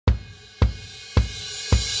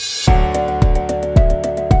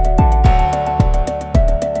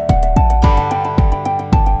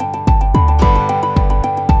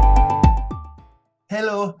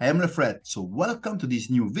am Lefred. So welcome to this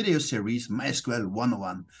new video series, MySQL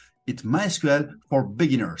 101. It's MySQL for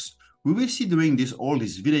beginners. We will see during all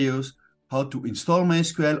these videos how to install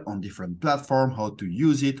MySQL on different platforms, how to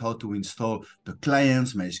use it, how to install the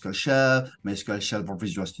clients, MySQL Shell for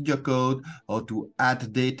Visual Studio Code, how to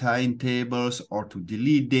add data in tables or to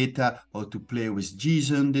delete data, how to play with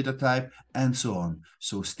JSON data type, and so on.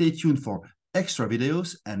 So stay tuned for extra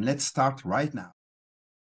videos and let's start right now.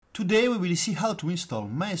 Today we will see how to install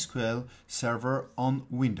MySQL Server on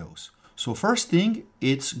Windows. So first thing,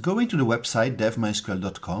 it's going to the website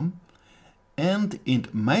devmysql.com, and in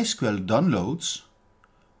MySQL downloads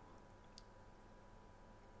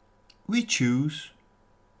we choose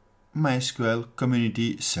MySQL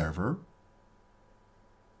Community Server,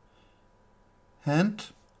 and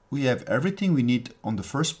we have everything we need on the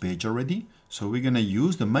first page already. So we're going to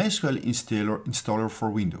use the MySQL installer for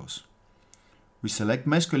Windows. We select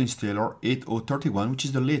MySQL installer 8031, which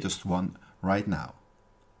is the latest one right now.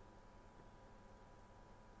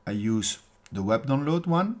 I use the web download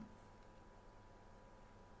one.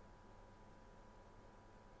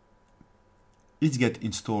 It gets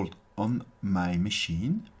installed on my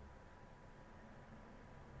machine.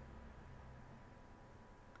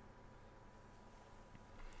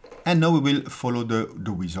 And now we will follow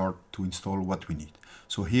the wizard to install what we need.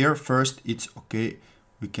 So here first it's okay,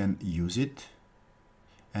 we can use it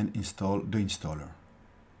and install the installer.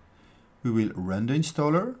 We will run the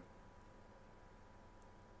installer.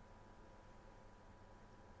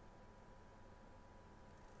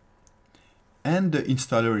 And the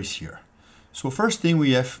installer is here. So first thing,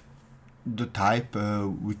 we have the type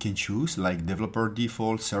we can choose, like developer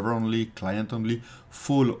default, server only, client only,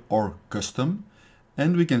 full or custom.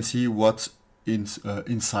 And we can see what's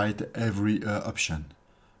inside every option.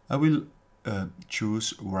 I will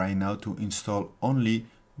choose right now to install only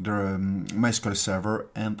the MySQL Server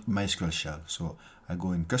and MySQL Shell. So I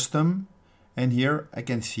go in custom, and here I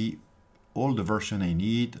can see all the version I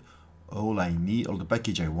need, all the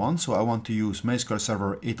package I want. So I want to use MySQL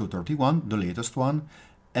Server 8031, the latest one,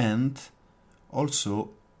 and also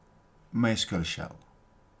MySQL Shell,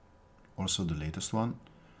 also the latest one.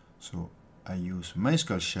 So I use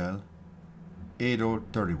MySQL Shell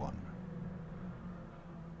 8031.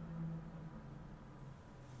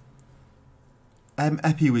 I'm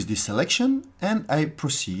happy with this selection and I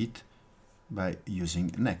proceed by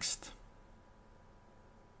using Next.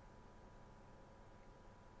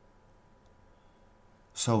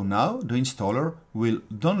 So now the installer will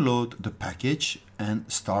download the package and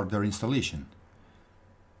start their installation.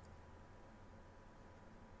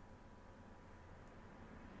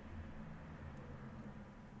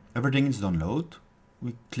 Everything is downloaded.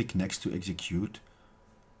 We click Next to execute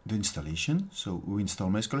the installation. So we install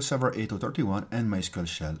MySQL Server 8031 and MySQL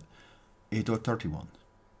Shell 8031.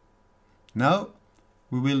 Now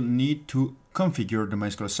we will need to configure the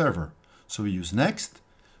MySQL Server. So we use Next.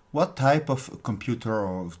 What type of computer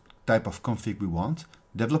or type of config we want?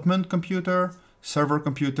 Development computer, server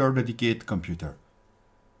computer, dedicated computer.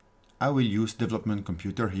 I will use development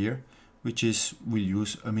computer here, which will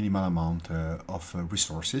use a minimal amount of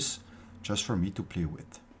resources just for me to play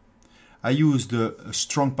with. I use the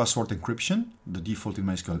strong password encryption, the default in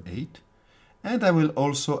MySQL 8, and I will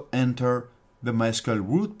also enter the MySQL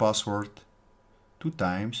root password 2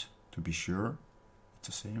 times to be sure it's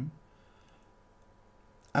the same.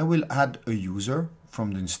 I will add a user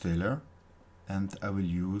from the installer, and I will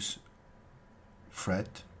use Fred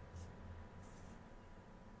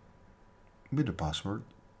with the password.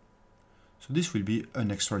 So this will be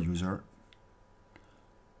an extra user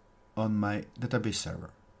on my database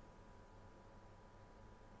server.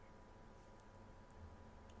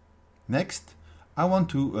 Next, I want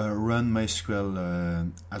to run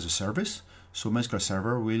MySQL as a service. So MySQL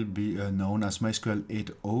Server will be known as MySQL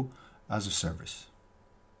 8.0 as a service.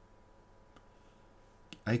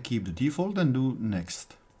 I keep the default and do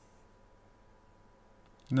Next.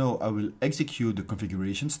 Now I will execute the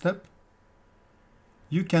configuration step.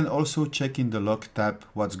 You can also check in the log tab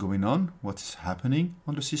what's going on, what's happening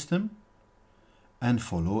on the system, and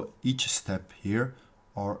follow each step here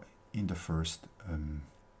or in the first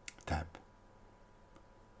tab.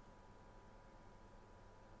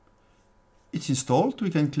 It's installed.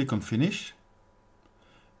 We can click on Finish.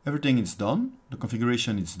 Everything is done. The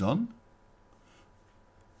configuration is done.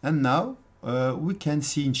 And now we can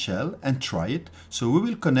see in Shell and try it. So we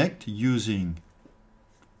will connect using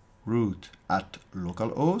root at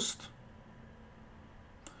localhost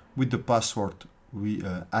with the password we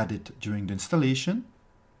added during the installation.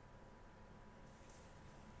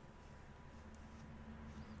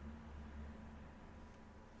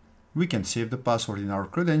 We can save the password in our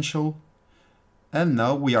credential. And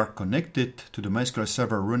now we are connected to the MySQL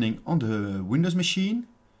server running on the Windows machine.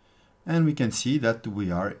 And we can see that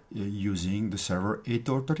we are using the server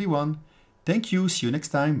 8031. Thank you. See you next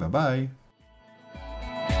time. Bye-bye.